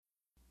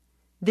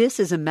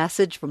This is a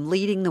message from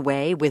Leading the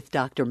Way with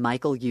Dr.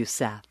 Michael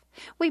Youssef.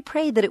 We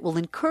pray that it will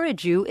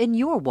encourage you in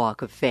your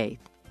walk of faith.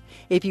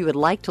 If you would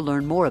like to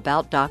learn more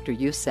about Dr.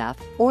 Youssef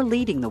or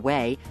Leading the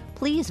Way,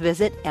 please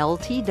visit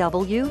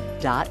ltw.org.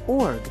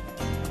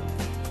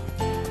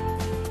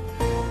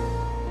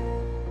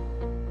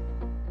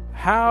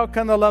 How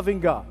can a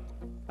loving God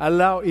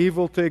allow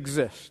evil to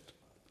exist?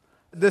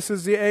 This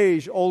is the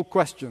age-old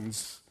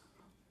questions.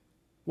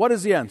 What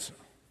is the answer?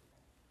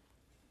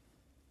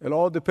 It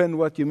all depends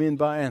what you mean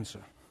by answer.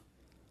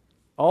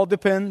 All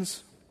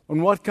depends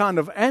on what kind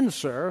of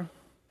answer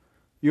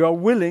you are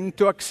willing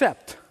to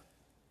accept.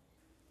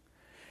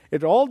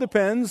 It all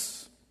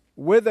depends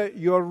whether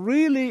you're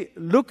really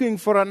looking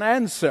for an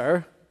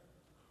answer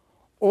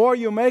or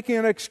you're making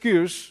an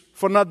excuse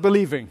for not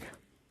believing.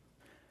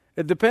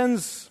 It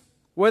depends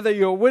whether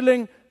you're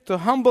willing to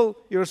humble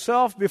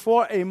yourself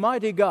before a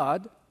mighty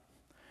God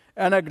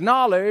and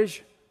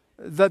acknowledge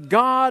that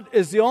God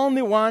is the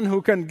only one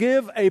who can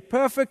give a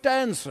perfect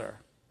answer.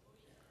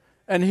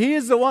 And He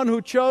is the one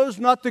who chose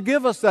not to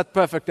give us that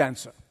perfect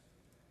answer.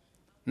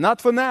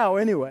 Not for now,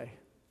 anyway.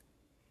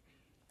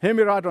 Hear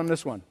me right on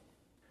this one.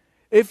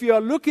 If you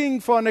are looking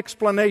for an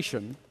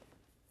explanation,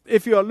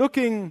 if you are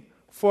looking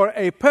for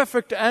a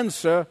perfect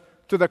answer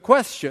to the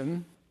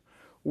question,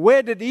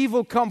 where did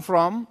evil come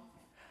from?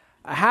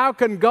 How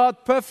can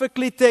God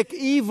perfectly take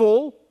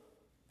evil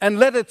and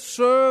let it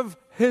serve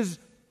His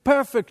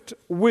perfect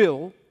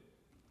will?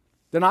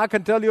 Then I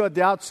can tell you at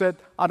the outset,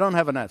 I don't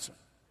have an answer.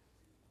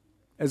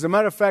 As a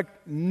matter of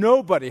fact,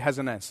 nobody has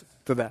an answer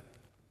to that.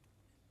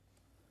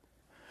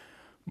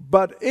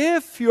 But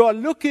if you are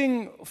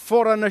looking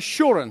for an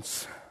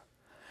assurance,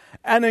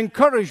 an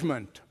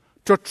encouragement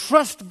to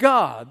trust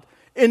God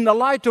in the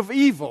light of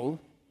evil,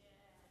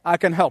 I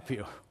can help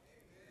you.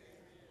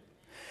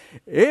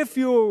 If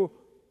you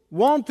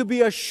want to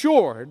be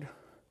assured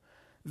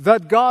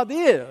that God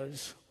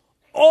is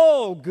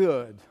all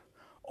good,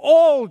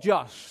 all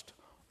just,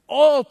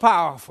 all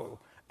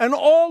powerful, and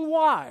all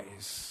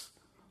wise,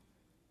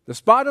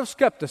 despite of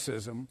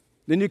skepticism,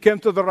 then you came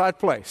to the right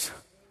place.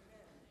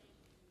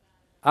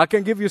 I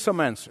can give you some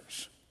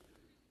answers.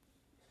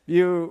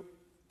 You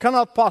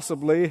cannot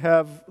possibly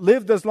have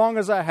lived as long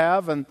as I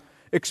have and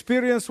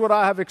experienced what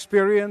I have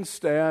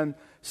experienced and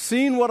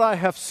seen what I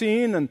have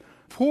seen and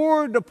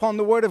poured upon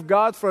the Word of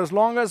God for as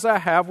long as I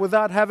have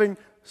without having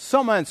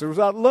some answers,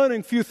 without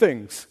learning few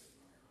things.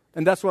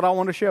 And that's what I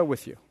want to share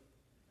with you.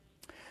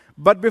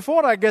 But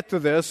before I get to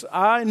this,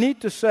 I need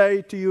to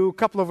say to you a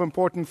couple of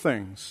important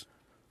things.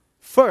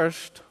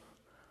 First,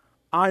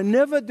 I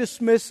never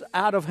dismiss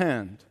out of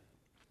hand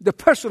the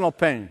personal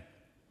pain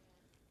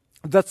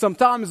that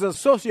sometimes is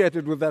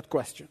associated with that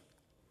question.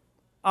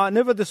 I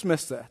never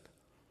dismiss that.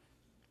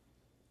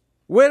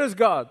 Where is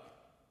God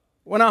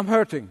when I'm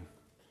hurting?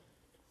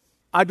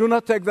 I do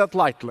not take that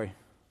lightly,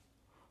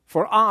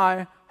 for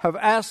I have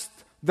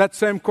asked that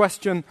same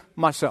question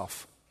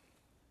myself.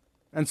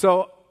 And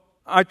so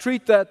I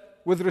treat that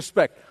with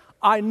respect.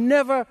 I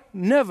never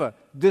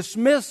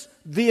dismiss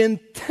the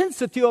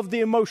intensity of the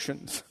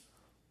emotions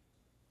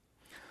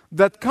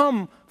that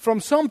come from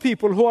some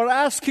people who are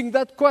asking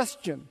that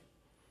question.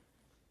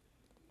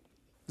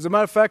 As a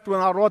matter of fact, when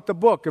I wrote the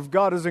book, If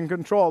God is in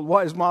Control,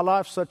 Why is My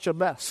Life Such a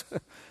Mess?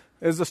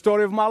 is the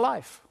story of my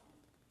life.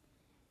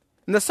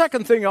 And the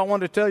second thing I want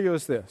to tell you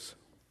is this.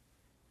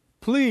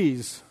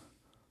 Please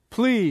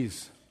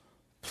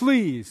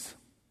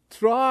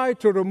try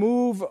to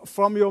remove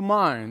from your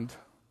mind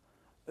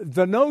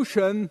the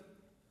notion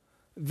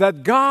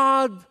that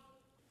God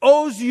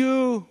owes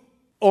you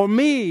or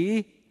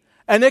me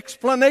an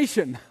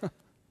explanation.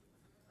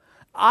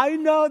 I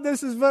know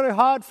this is very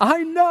hard.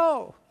 I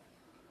know.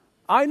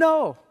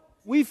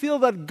 We feel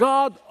that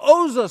God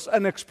owes us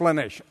an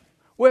explanation.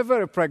 We're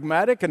very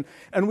pragmatic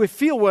and we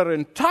feel we're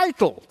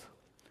entitled.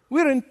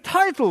 We're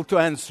entitled to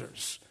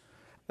answers.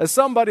 As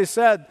somebody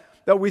said,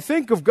 that we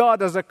think of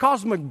God as a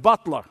cosmic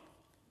butler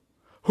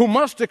who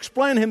must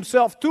explain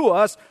Himself to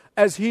us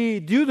as He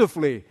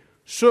dutifully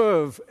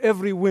serves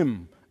every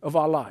whim of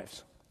our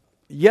lives.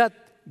 Yet,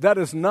 that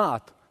is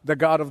not the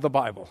God of the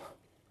Bible.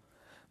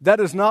 That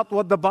is not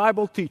what the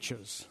Bible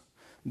teaches.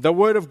 The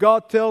Word of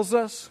God tells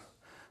us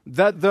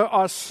that there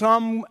are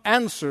some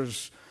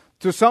answers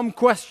to some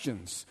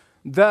questions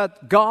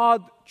that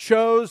God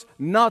chose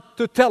not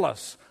to tell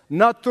us,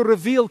 not to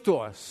reveal to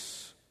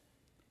us.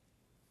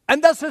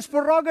 And that's His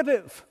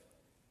prerogative.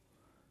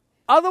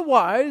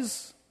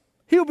 Otherwise,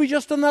 He'll be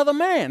just another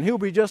man. He'll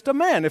be just a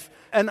man.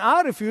 And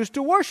I refuse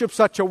to worship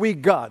such a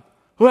weak God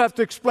who have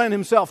to explain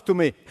Himself to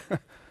me.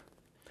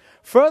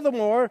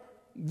 Furthermore,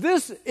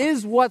 this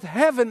is what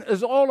heaven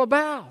is all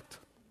about.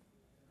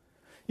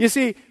 You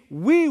see,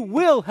 we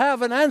will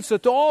have an answer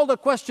to all the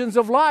questions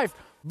of life,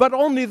 but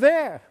only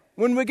there,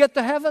 when we get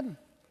to heaven.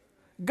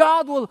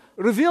 God will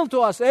reveal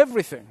to us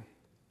everything.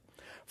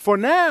 For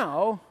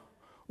now,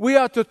 we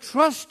are to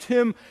trust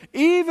Him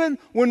even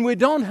when we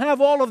don't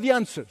have all of the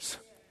answers.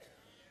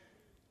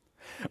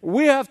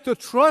 We have to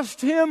trust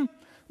Him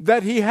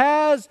that He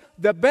has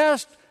the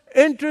best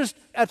interest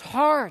at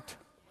heart.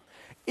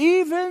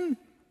 even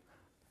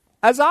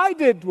as I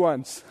did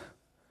once.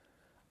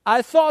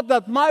 I thought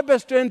that my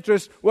best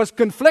interest was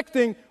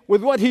conflicting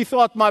with what he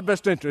thought my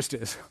best interest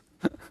is.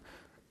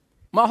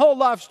 My whole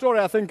life story,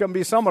 I think, can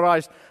be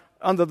summarized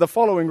under the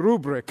following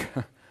rubric.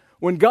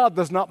 When God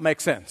does not make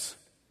sense.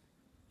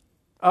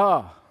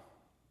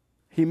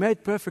 He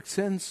made perfect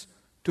sense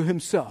to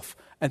himself.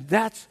 And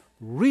that's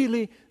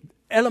really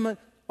the element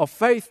of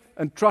faith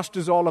and trust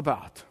is all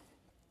about.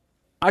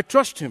 I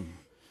trust him.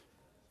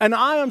 And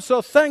I am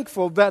so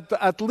thankful that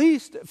at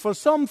least for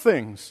some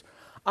things,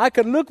 I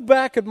can look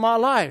back at my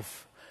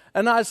life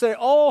and I say,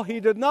 he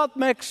did not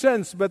make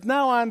sense, but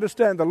now I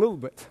understand a little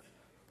bit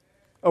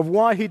of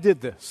why he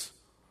did this.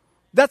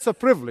 That's a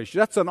privilege.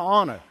 That's an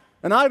honor.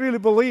 And I really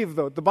believe,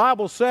 though, the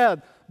Bible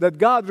said that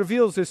God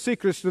reveals his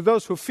secrets to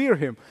those who fear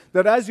him.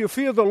 That as you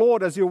fear the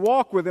Lord, as you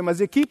walk with him, as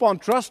you keep on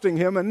trusting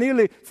him, and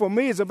nearly, for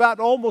me, it's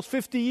about almost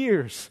 50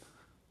 years,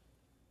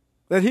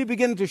 that he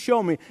began to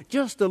show me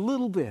just a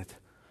little bit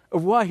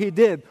of why he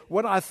did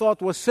what I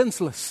thought was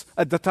senseless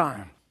at the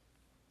time.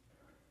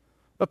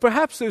 But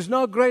perhaps there's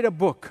no greater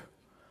book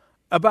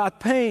about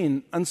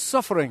pain and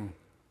suffering,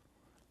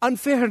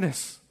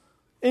 unfairness,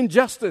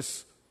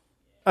 injustice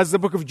as the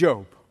book of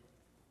Job.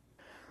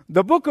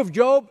 The book of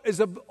Job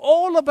is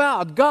all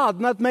about God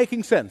not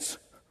making sense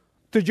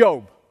to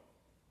Job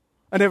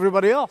and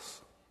everybody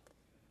else.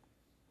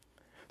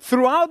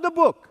 Throughout the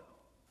book,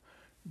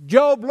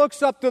 Job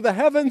looks up to the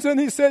heavens and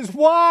he says,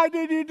 why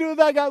did you do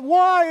that, God?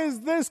 Why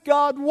is this,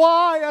 God?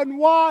 Why and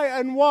why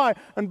and why?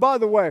 And by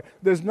the way,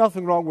 there's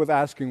nothing wrong with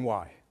asking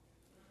why.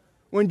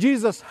 When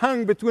Jesus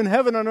hung between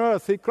heaven and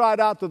earth, he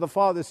cried out to the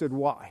Father, said,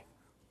 why?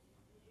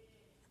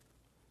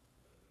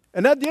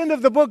 And at the end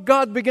of the book,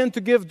 God began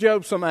to give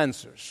Job some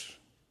answers.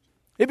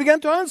 He began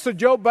to answer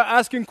Job by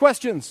asking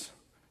questions.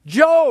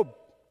 Job,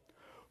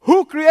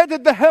 who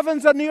created the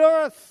heavens and the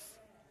earth?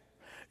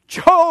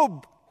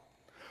 Job,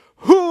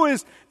 who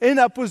is in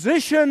a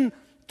position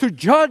to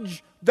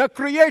judge the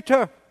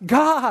Creator,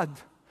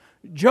 God?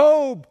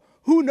 Job,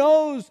 who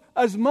knows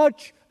as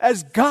much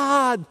as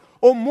God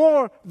or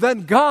more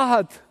than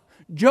God?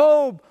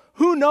 Job,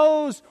 who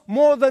knows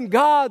more than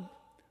God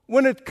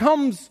when it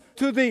comes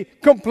to the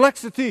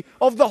complexity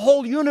of the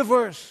whole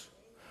universe?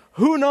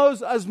 Who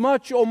knows as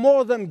much or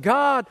more than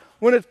God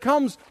when it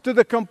comes to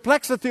the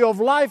complexity of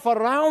life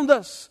around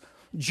us?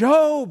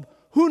 Job,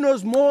 who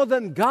knows more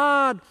than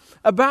God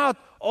about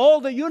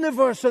all the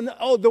universe and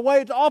the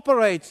way it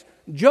operates?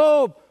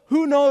 Job,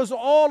 who knows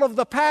all of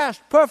the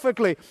past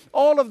perfectly,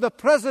 all of the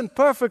present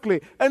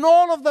perfectly, and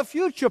all of the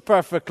future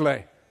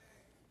perfectly?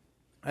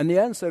 And the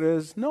answer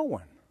is no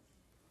one.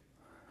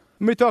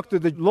 Let me talk to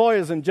the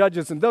lawyers and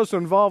judges and those who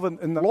are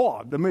involved in the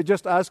law. Let me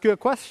just ask you a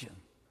question.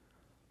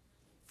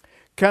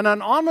 Can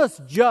an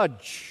honest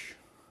judge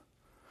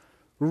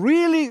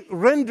really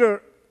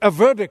render a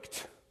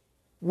verdict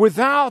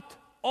without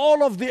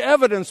all of the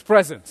evidence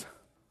present?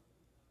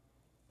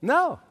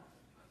 No,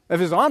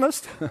 if he's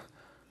honest.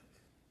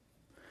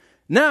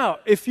 Now,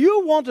 if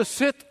you want to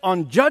sit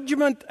on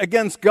judgment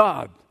against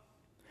God,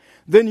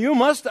 then you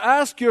must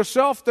ask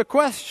yourself the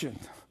question,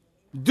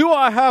 do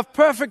I have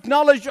perfect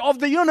knowledge of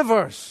the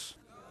universe?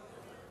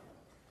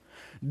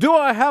 Do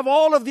I have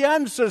all of the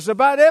answers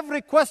about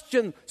every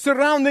question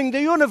surrounding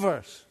the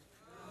universe?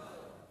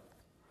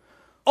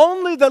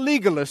 Only the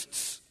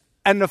legalists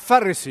and the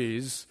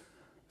Pharisees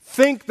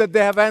think that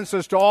they have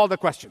answers to all the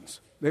questions.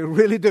 They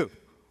really do.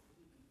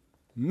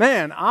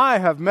 Man, I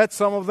have met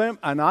some of them,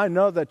 and I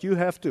know that you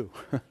have too.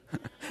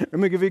 Let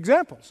me give you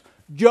examples.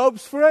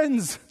 Job's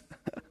friends.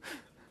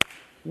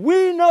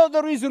 We know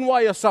the reason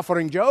why you're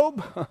suffering,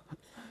 Job.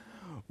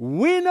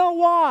 We know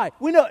why.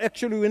 We know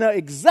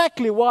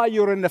exactly why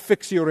you're in the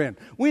fix you're in.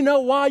 We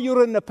know why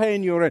you're in the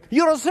pain you're in.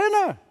 You're a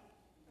sinner.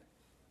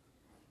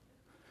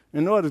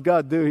 And what does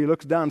God do? He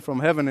looks down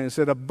from heaven and he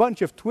said, a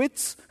bunch of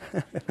twits.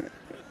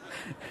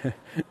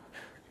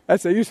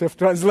 That's a Yusuf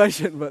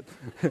translation, but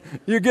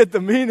you get the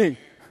meaning.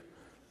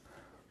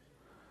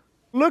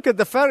 Look at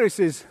the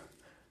Pharisees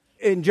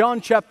in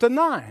John chapter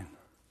 9.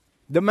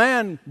 The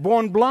man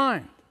born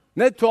blind.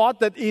 They thought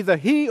that either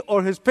he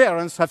or his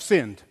parents have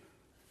sinned.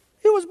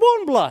 He was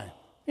born blind.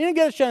 He didn't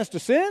get a chance to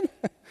sin.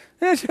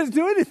 He didn't just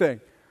do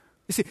anything.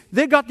 You see,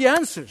 they got the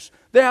answers.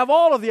 They have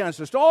all of the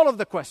answers to all of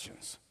the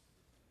questions.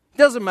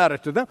 Doesn't matter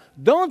to them.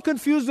 Don't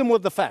confuse them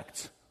with the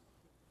facts.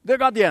 They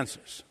got the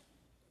answers.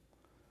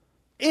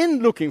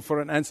 In looking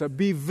for an answer,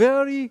 be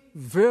very,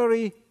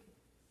 very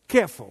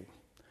careful.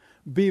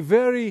 Be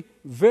very,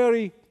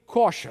 very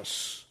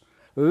cautious,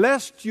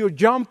 lest you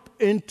jump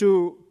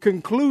into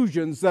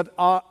conclusions that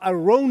are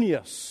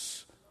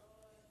erroneous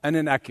and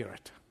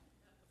inaccurate.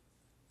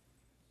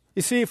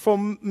 You see, for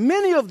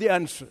many of the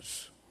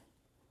answers,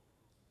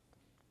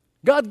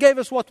 God gave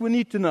us what we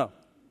need to know.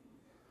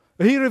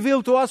 He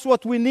revealed to us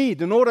what we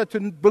need in order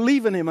to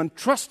believe in Him and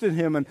trust in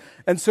Him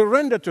and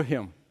surrender to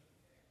Him.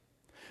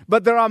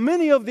 But there are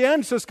many of the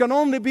answers can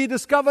only be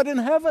discovered in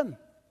heaven.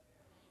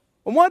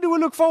 And why do we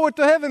look forward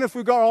to heaven if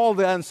we got all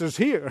the answers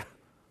here?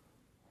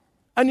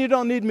 And you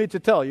don't need me to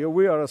tell you,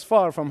 we are as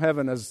far from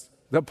heaven as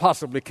that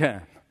possibly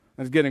can.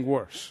 It's getting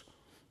worse.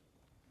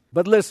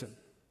 But listen,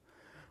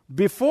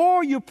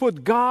 before you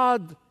put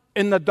God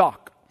in the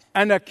dock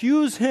and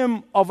accuse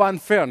him of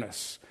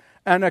unfairness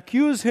and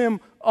accuse him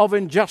of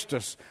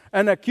injustice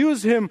and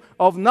accuse him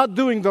of not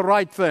doing the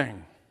right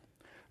thing,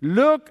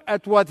 look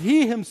at what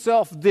he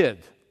himself did.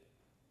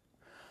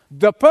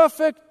 The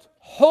perfect,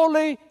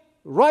 holy,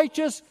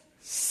 righteous,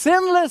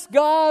 sinless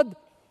God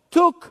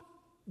took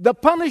the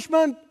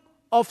punishment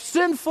of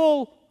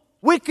sinful,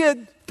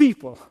 wicked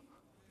people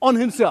on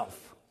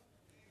himself.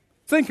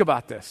 Think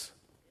about this.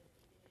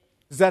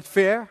 Is that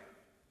fair?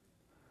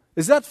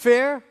 Is that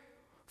fair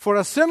for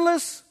a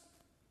sinless,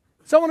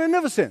 someone who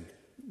never sinned?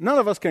 None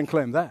of us can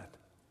claim that.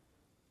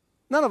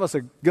 None of us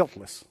are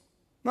guiltless.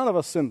 None of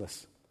us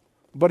sinless.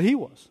 But he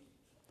was.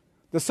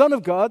 The Son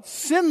of God,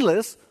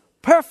 sinless,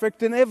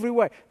 perfect in every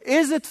way.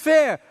 Is it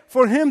fair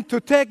for him to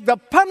take the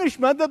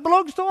punishment that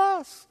belongs to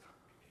us?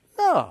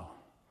 No.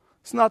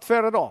 It's not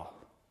fair at all.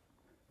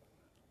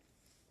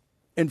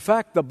 In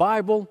fact, the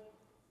Bible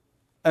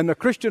and the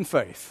Christian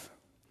faith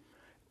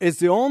is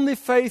the only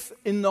faith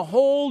in the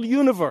whole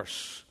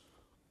universe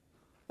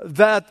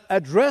that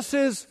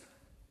addresses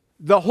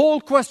the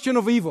whole question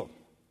of evil.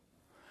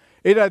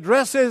 It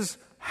addresses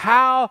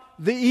how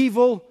the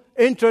evil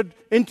entered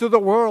into the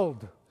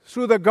world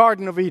through the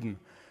Garden of Eden.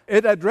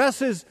 It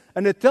addresses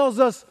and it tells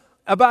us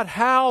about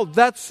how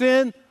that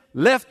sin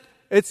left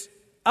its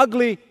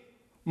ugly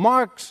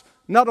marks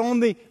not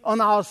only on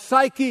our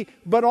psyche,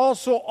 but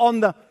also on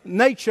the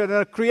nature and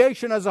the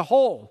creation as a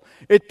whole.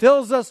 It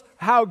tells us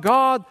how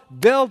God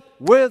dealt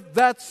with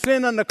that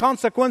sin and the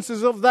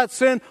consequences of that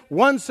sin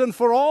once and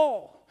for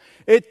all.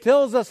 It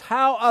tells us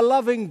how a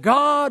loving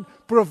God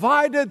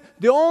provided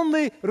the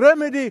only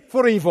remedy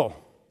for evil.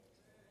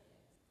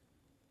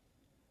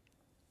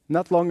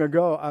 Not long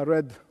ago, I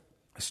read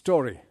a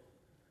story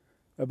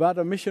about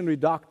a missionary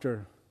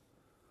doctor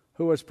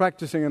who was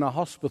practicing in a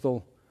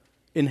hospital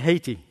in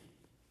Haiti.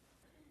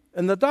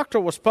 And the doctor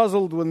was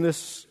puzzled when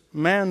this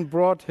man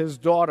brought his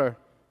daughter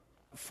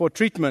for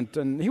treatment,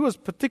 and he was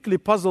particularly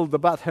puzzled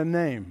about her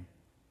name.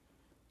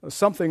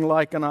 Something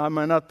like, and I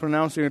might not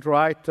pronouncing it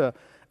right,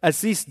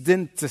 Aziz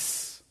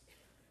Dentis,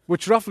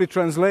 which roughly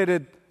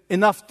translated,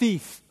 enough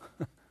teeth.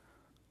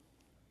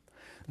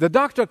 The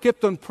doctor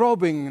kept on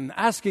probing and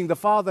asking the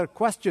father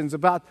questions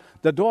about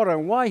the daughter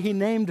and why he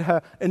named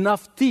her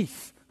enough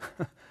teeth.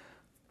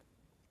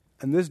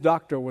 And this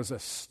doctor was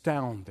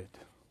astounded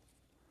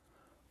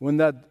when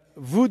that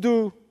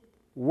voodoo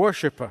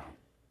worshiper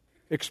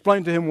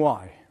explained to him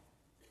why.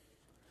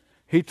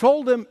 He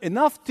told him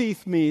enough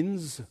teeth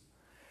means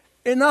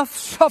enough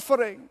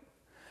suffering,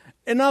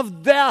 enough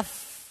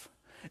death,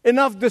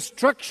 enough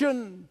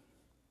destruction.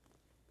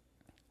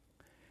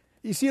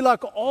 You see,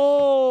 like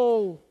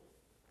all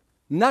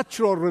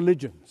natural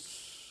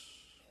religions,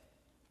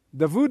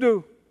 the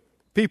voodoo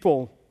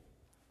people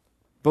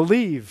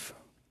believe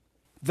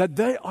that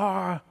they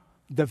are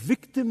the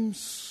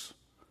victims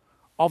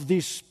of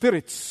these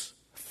spirits'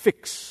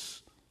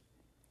 fix.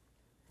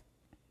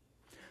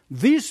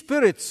 These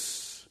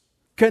spirits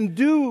can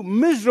do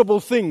miserable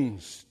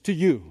things to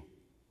you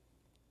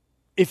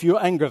if you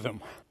anger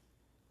them.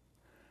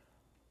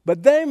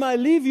 But they might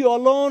leave you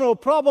alone or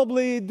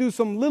probably do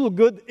some little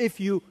good if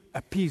you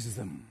appease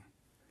them.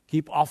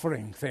 Keep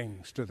offering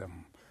things to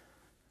them.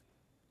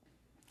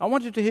 I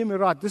want you to hear me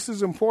right. This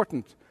is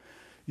important.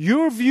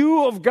 Your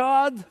view of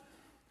God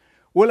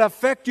will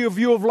affect your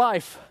view of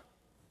life.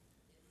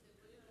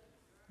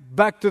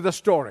 Back to the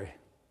story.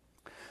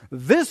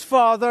 This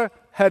father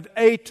had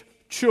 8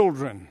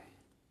 children.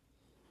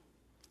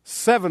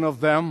 7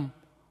 of them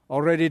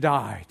already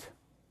died.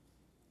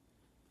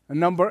 And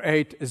number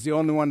 8 is the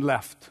only one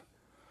left.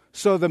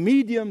 So the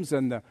mediums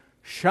and the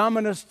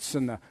shamanists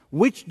and the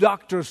witch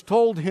doctors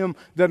told him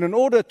that in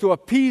order to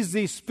appease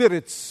these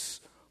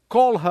spirits,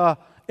 call her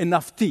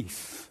enough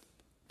teeth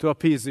to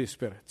appease these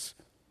spirits.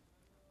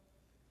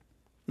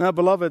 Now,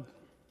 beloved,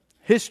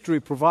 history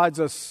provides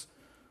us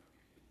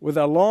with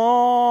a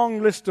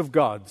long list of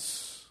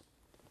gods.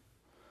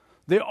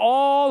 They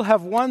all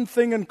have one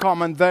thing in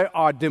common. They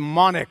are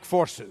demonic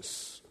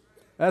forces.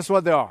 That's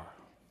what they are.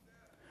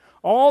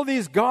 All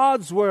these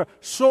gods were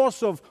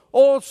source of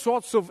all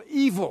sorts of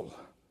evil.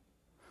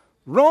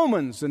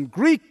 Romans and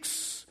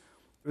Greeks,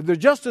 they're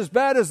just as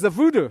bad as the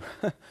voodoo.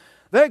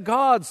 Their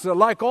gods are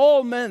like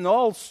all men,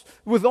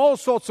 with all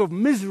sorts of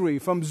misery,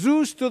 from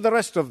Zeus to the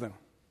rest of them.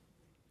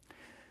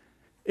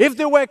 If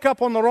they wake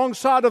up on the wrong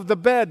side of the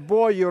bed,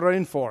 boy, you're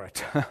in for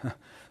it.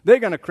 They're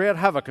going to create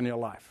havoc in your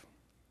life.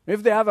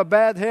 If they have a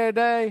bad hair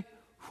day,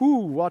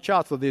 watch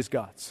out for these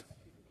gods.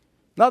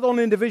 Not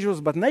only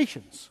individuals, but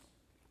nations.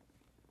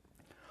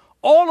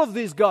 All of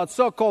these gods,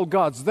 so-called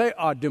gods, they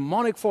are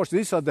demonic forces.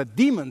 These are the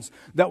demons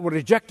that were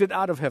rejected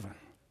out of heaven.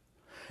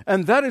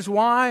 And that is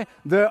why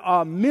there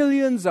are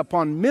millions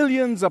upon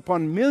millions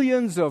upon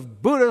millions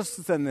of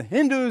Buddhists and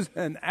Hindus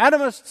and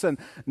animists and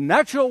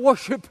natural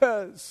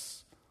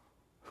worshippers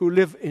who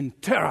live in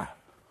terror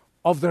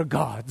of their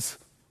gods.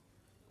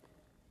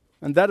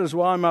 And that is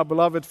why, my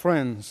beloved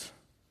friends,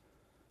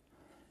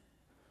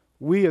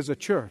 we as a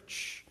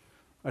church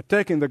are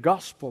taking the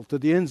gospel to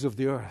the ends of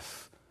the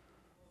earth.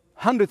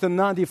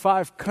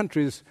 195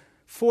 countries,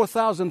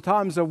 4,000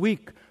 times a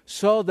week,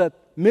 so that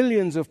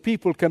millions of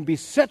people can be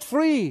set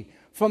free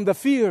from the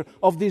fear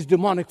of these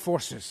demonic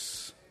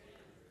forces.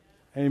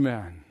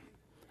 Amen.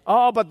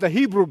 Oh, but the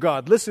Hebrew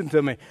God, listen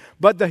to me,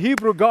 but the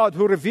Hebrew God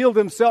who revealed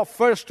himself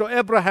first to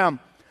Abraham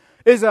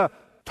is a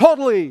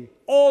totally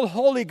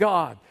all-holy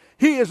God.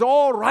 He is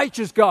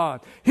all-righteous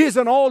God. He is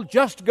an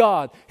all-just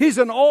God. He's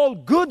an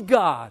all-good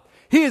God.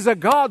 He is a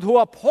God who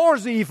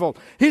abhors evil.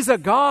 He's a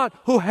God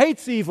who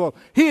hates evil.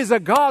 He is a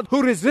God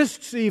who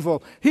resists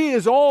evil. He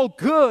is all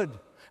good.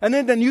 And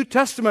in the New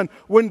Testament,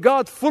 when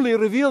God fully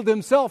revealed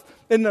himself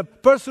in the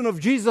person of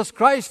Jesus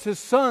Christ, his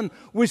Son,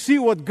 we see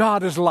what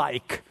God is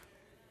like.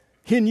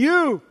 He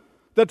knew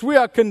that we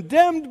are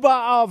condemned by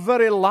our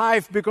very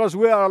life because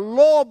we are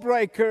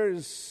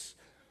lawbreakers.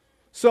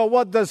 So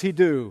what does he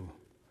do?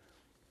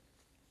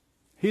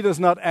 He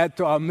does not add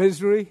to our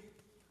misery.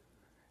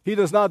 He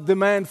does not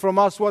demand from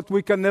us what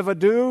we can never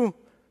do.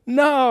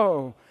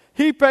 No.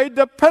 He paid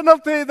the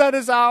penalty that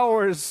is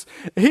ours.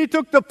 He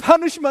took the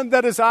punishment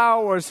that is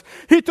ours.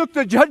 He took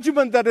the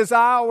judgment that is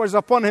ours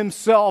upon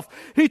himself.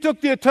 He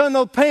took the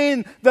eternal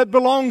pain that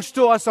belongs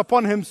to us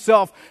upon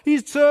himself. He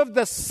served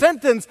the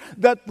sentence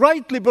that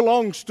rightly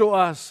belongs to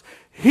us.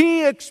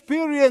 He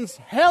experienced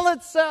hell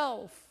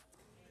itself.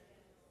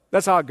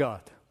 That's our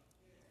God.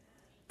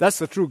 That's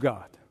the true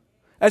God.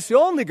 That's the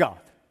only God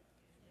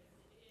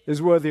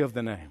is worthy of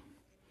the name.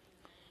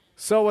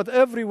 So with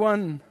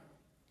everyone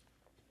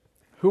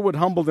who would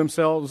humble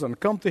themselves and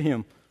come to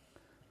him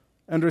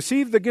and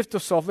receive the gift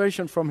of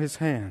salvation from his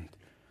hand,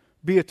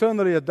 be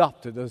eternally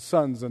adopted as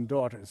sons and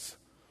daughters.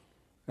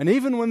 And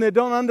even when they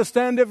don't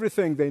understand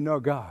everything, they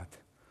know God.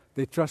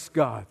 They trust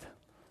God.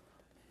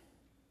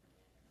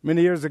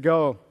 Many years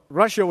ago,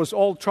 Russia was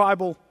all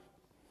tribal.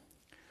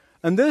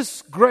 And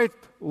this great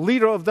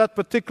leader of that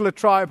particular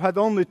tribe had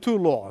only 2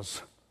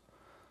 laws.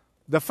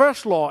 The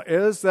first law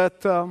is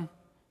that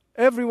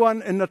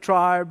everyone in the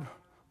tribe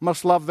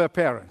must love their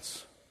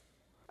parents.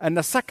 And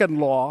the second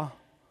law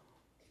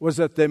was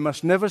that they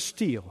must never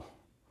steal.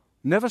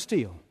 Never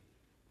steal.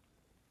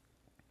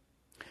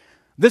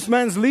 This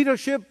man's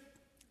leadership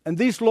and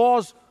these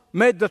laws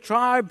made the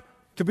tribe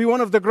to be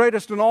one of the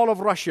greatest in all of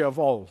Russia of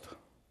old.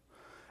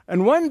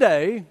 And one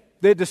day,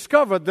 they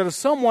discovered that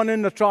someone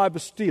in the tribe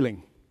was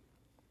stealing.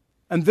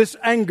 And this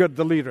angered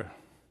the leader.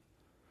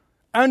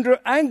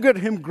 Angered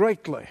him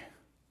greatly.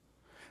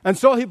 And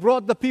so he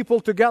brought the people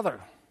together.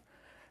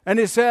 And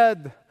he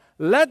said,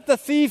 "Let the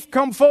thief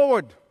come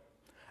forward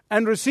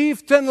and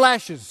receive 10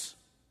 lashes.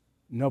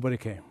 Nobody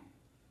came.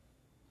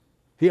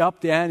 He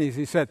upped the ante.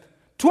 He said,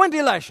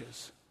 20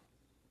 lashes.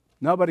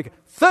 Nobody came.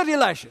 30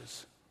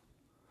 lashes.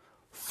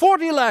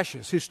 40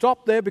 lashes. He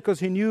stopped there because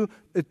he knew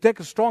it'd take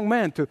a strong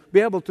man to be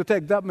able to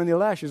take that many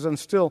lashes and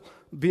still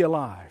be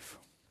alive.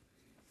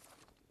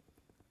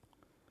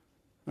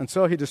 And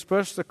so he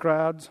dispersed the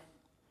crowds,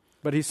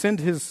 but he sent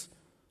his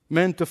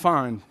men to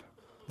find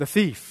the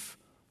thief.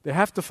 They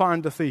have to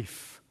find the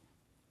thief.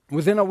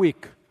 Within a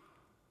week,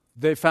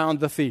 they found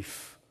the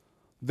thief.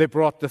 They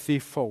brought the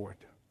thief forward.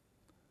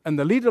 And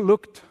the leader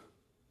looked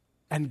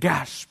and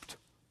gasped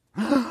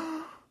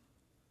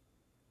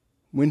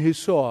when he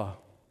saw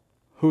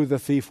who the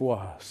thief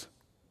was.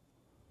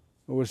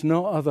 It was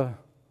no other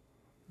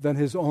than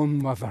his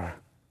own mother.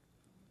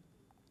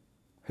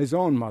 His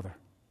own mother.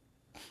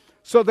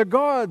 So the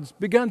guards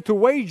began to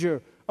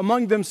wager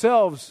among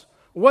themselves,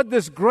 what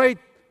this great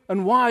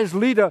and wise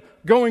leader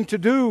going to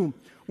do?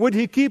 Would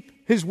he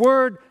keep his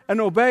word and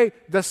obey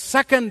the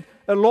second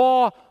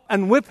law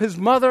and whip his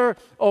mother?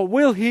 Or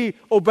will he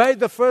obey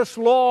the first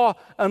law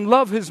and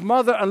love his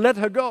mother and let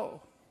her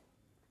go?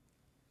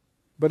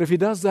 But if he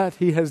does that,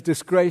 he has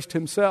disgraced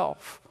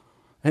himself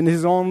and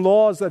his own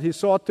laws that he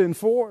sought to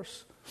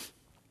enforce.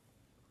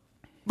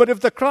 But if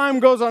the crime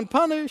goes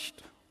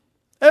unpunished,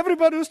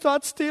 everybody will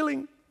start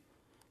stealing.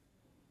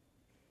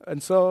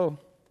 And so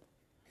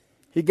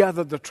he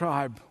gathered the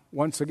tribe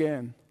once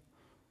again.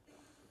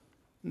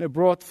 And they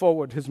brought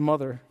forward his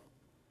mother,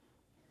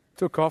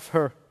 took off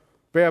her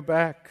bare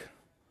back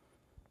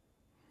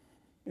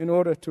in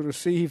order to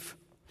receive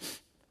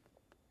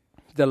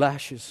the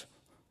lashes.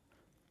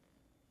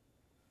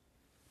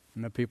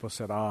 And the people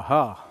said,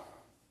 aha,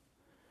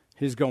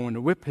 he's going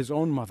to whip his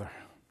own mother.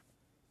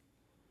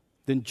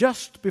 Then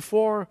just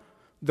before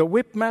the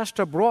whip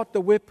master brought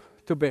the whip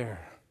to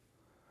bear,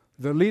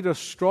 the leader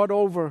strode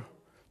over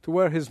to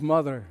where his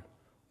mother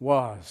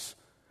was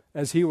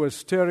as he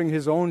was tearing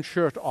his own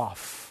shirt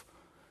off.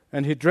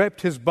 And he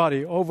draped his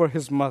body over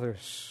his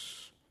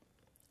mother's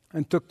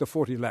and took the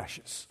 40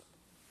 lashes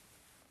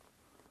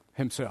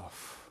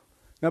himself.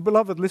 Now,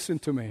 beloved, listen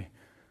to me.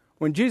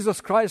 When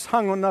Jesus Christ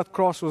hung on that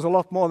cross, was a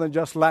lot more than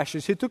just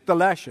lashes. He took the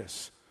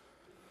lashes.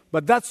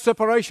 But that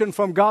separation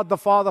from God the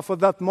Father for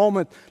that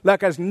moment,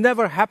 like has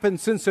never happened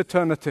since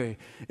eternity,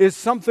 is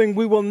something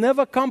we will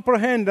never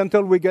comprehend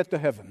until we get to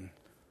heaven.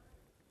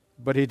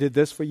 But he did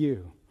this for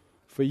you,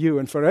 for you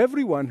and for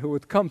everyone who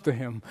would come to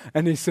him.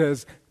 And he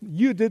says,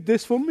 you did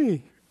this for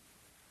me.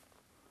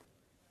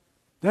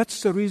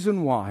 That's the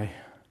reason why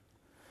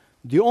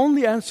the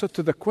only answer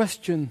to the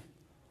question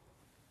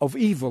of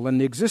evil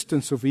and the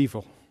existence of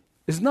evil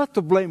is not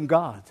to blame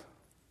God,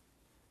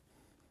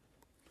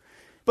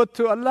 but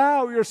to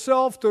allow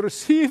yourself to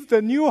receive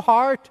the new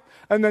heart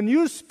and the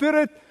new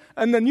spirit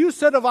and the new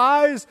set of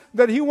eyes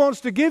that he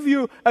wants to give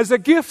you as a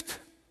gift.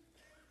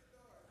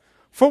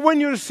 For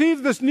when you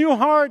receive this new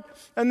heart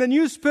and the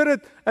new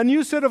spirit, a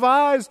new set of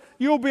eyes,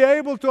 you'll be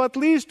able to, at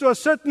least to a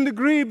certain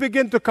degree,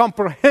 begin to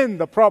comprehend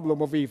the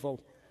problem of evil.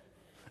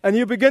 And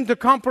you begin to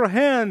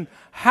comprehend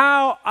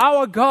how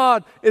our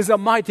God is a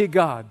mighty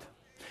God.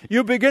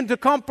 You begin to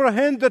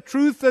comprehend the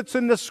truth that's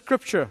in the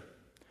Scripture.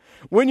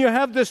 When you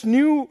have this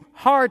new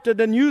heart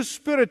and a new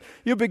spirit,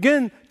 you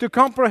begin to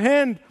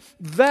comprehend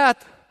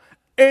that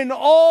in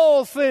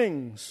all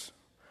things,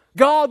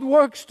 God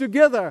works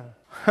together.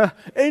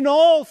 In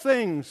all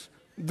things,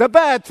 the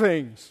bad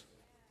things,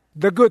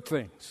 the good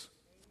things.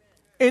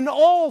 In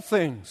all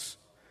things,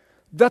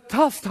 the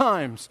tough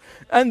times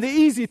and the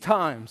easy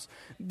times,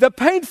 the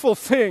painful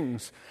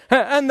things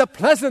and the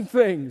pleasant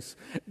things,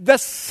 the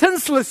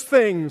senseless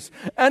things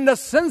and the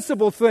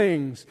sensible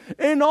things.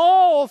 In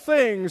all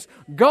things,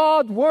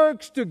 God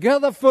works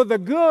together for the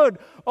good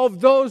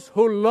of those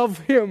who love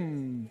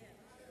him.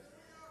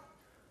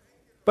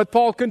 But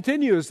Paul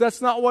continues.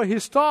 That's not where he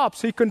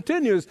stops. He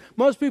continues.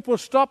 Most people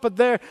stop it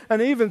there,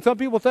 and even some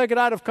people take it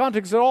out of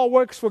context. It all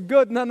works for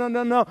good.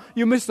 No.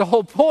 You missed the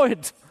whole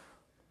point.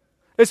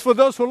 It's for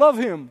those who love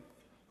him.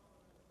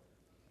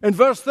 In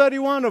verse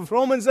 31 of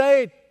Romans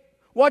 8,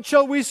 what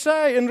shall we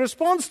say in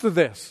response to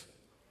this?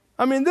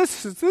 I mean,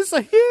 this is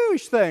a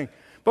huge thing.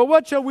 But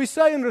what shall we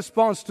say in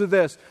response to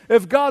this?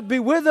 If God be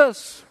with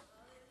us,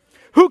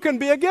 who can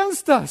be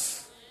against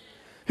us?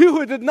 He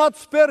who did not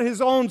spare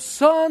his own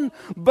son,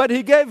 but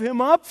he gave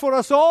him up for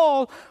us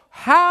all,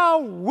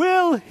 how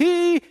will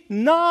he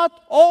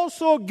not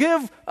also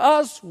give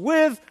us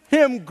with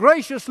him,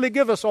 graciously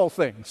give us all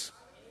things?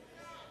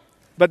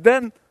 But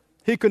then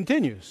he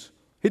continues.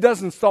 He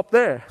doesn't stop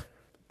there.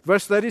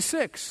 Verse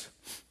 36.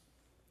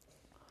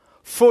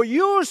 For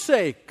your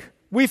sake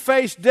we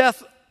face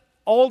death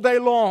all day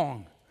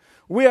long.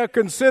 We are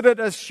considered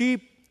as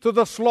sheep to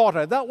the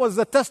slaughter. That was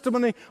the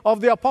testimony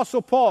of the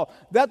Apostle Paul.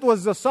 That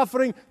was the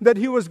suffering that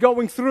he was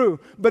going through.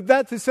 But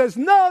that he says,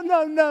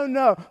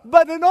 no.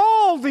 But in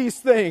all these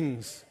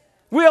things,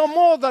 we are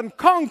more than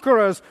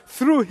conquerors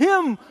through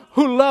him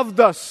who loved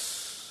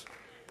us.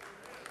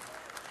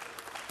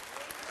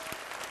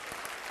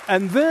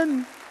 And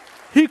then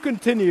he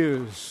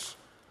continues,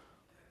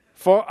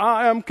 for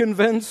I am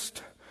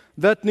convinced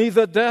that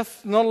neither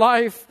death, nor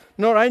life,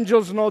 nor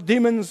angels, nor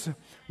demons,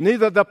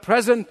 neither the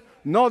present,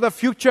 nor the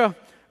future,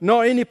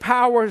 nor any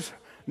powers,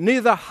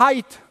 neither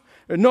height,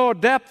 nor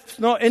depth,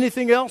 nor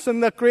anything else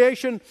in the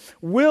creation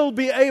will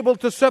be able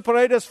to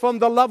separate us from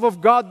the love of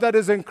God that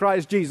is in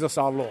Christ Jesus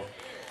our Lord.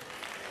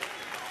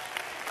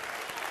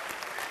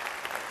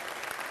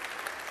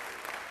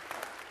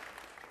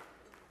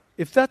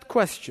 If that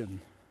question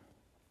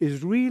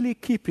is really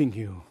keeping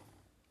you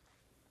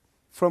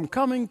from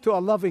coming to a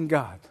loving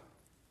God,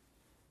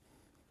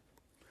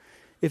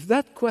 if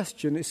that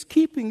question is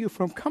keeping you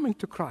from coming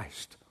to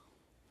Christ,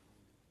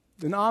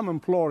 then I'm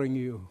imploring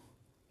you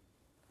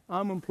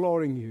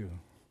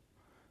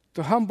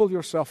to humble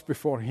yourself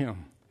before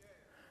him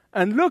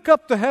and look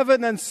up to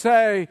heaven and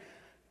say,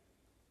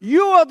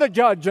 you are the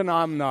judge and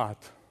I'm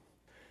not.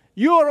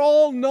 You are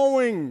all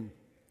knowing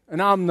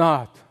and I'm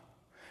not.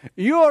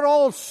 You are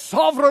all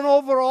sovereign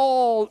over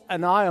all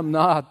and I am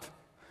not.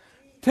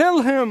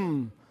 Tell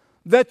him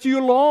that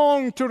you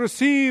long to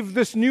receive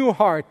this new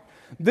heart,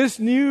 this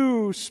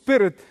new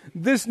spirit,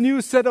 this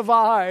new set of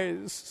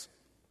eyes,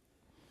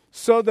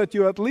 so that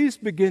you at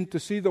least begin to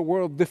see the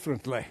world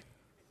differently.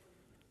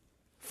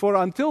 For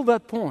until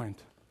that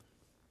point,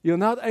 you're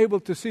not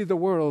able to see the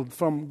world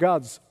from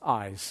God's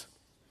eyes,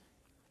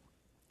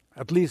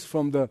 at least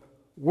from the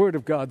Word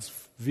of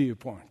God's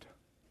viewpoint.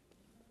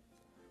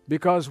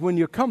 Because when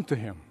you come to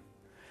him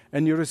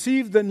and you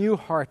receive the new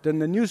heart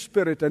and the new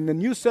spirit and the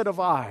new set of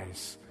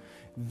eyes,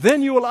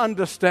 then you will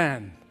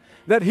understand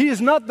that he is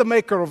not the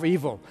maker of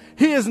evil.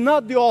 He is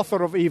not the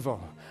author of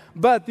evil.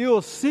 But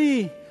you'll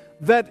see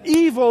that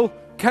evil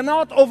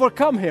cannot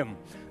overcome him.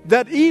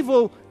 That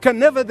evil can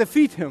never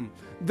defeat him.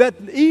 That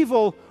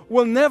evil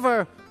will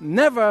never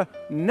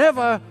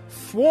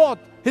thwart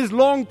his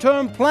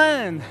long-term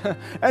plan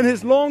and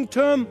his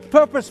long-term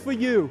purpose for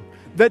you.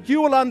 That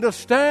you will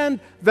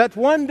understand that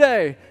one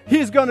day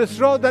he's going to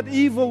throw that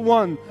evil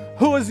one,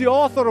 who is the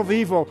author of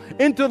evil,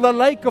 into the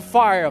lake of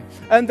fire.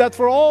 And that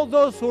for all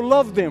those who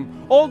loved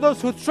him, all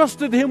those who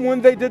trusted him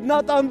when they did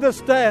not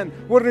understand,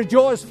 will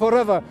rejoice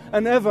forever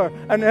and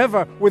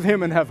ever with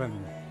him in heaven.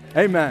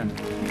 Amen.